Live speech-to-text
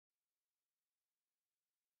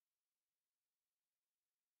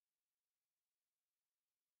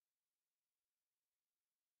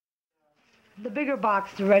The bigger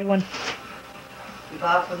box, the red one. You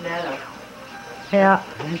bought from Nana. Yeah.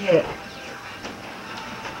 Okay.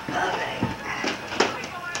 Alright.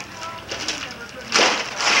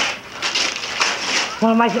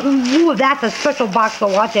 One of my, ooh, that's a special box to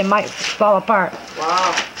watch. It might fall apart.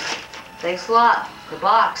 Wow. Thanks a lot. The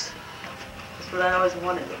box. That's what I always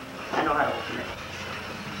wanted. I know how to open it.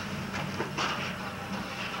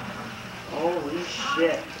 Holy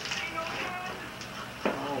shit.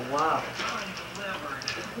 Oh, wow.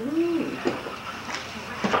 Ooh.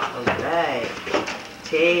 Alright.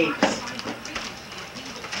 Tapes.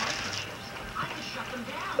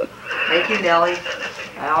 Thank you, Nelly.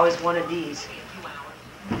 I always wanted these.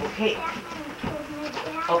 Okay.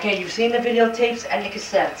 Okay, you've seen the videotapes and the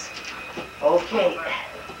cassettes. Okay.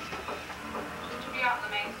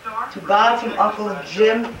 To buy from Uncle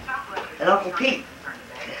Jim and Uncle Pete.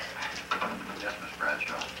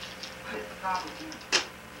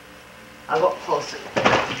 I'll go closer.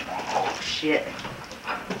 Oh, shit.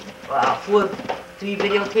 Wow, 3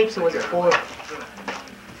 videotapes, or was it 4?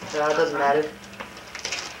 No, it doesn't matter.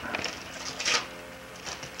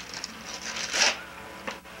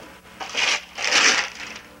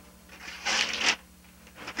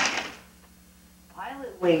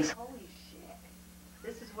 Pilot wings, holy shit.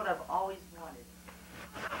 This is what I've always wanted.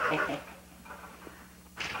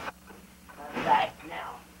 Alright,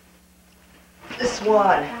 now. This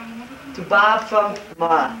one. To Bob from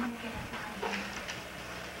Ma.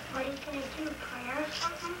 What are you gonna do, prayer or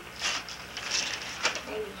something?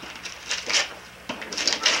 Maybe.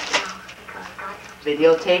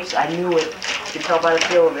 Videotapes, I knew it. You can tell by the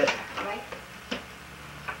feel of it.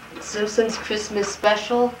 Simpsons Christmas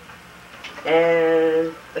special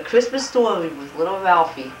and the Christmas story with little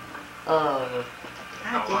Ralphie. God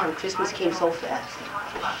damn, Christmas came so fast.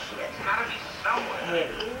 Hey.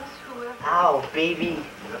 Ow, baby.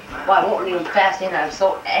 Well, I won't leave him fast in. I'm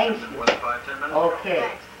so angry.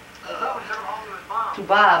 Okay. To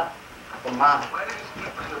Bob from Mom.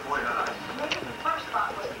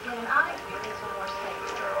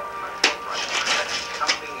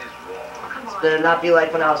 This better not be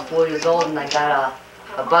like when I was 4 years old and I got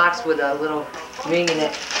a box with a little ring in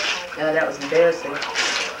it. Yeah, that was embarrassing.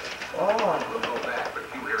 Oh.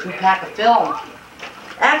 2-pack of film.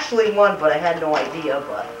 Actually 1, but I had no idea,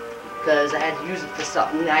 but because I had to use it for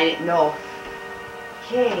something I didn't know.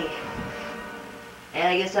 Okay. And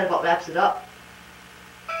I guess that about wraps it up.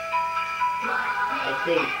 I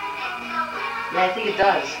think. Yeah, I think it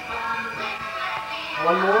does.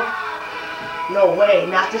 One more? No way,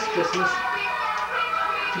 not this Christmas.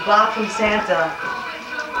 To Bob from Santa.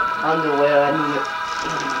 Underwear, I knew it.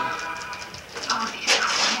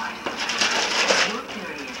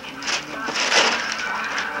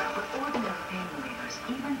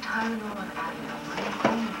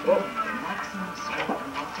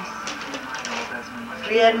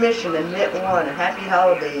 Free admission, admit 1. Happy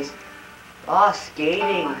holidays. Ah,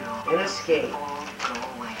 skating. Inner skate.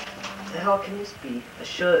 What the hell can this be? A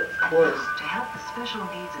shirt, of course. To help the special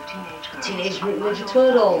needs of Teenage Mutant Ninja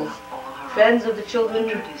Turtles. Friends of the Children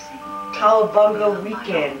Cowabunga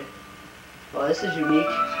Weekend. Well, this is unique.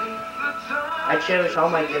 I cherish all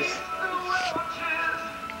my gifts.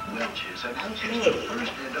 Okay.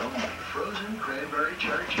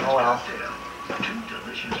 Oh well.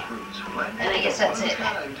 And I guess that's it.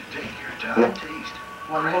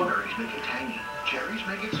 One more.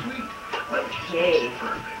 Okay.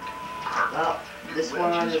 Well, this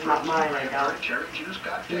one is not mine, I doubt.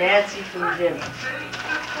 Nancy from Jim.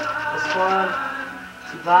 This one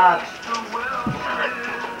to Bob.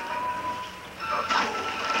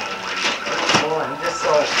 Oh, and this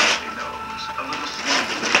one.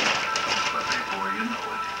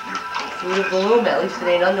 Through the balloon, at least it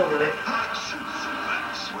ain't underwear.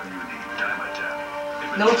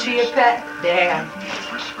 No Chia Pet? Damn.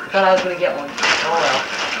 Thought I was gonna get one. Oh well.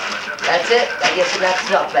 That's it. I guess it wraps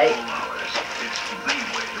it up, right?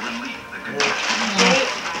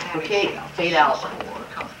 Okay, fade out.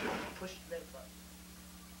 Push the button.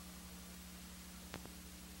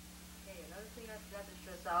 Okay, another thing I forgot to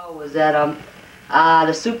stress out was that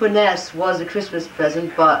the Super NES was a Christmas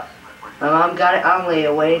present, but my mom got it on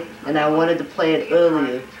layaway, and I wanted to play it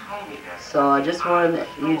earlier. So I just wanted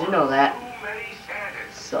you to know that.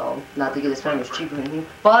 So, not to get this phone was cheaper than you.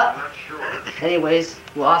 But, anyways,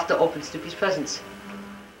 we're off to open Snoopy's presents.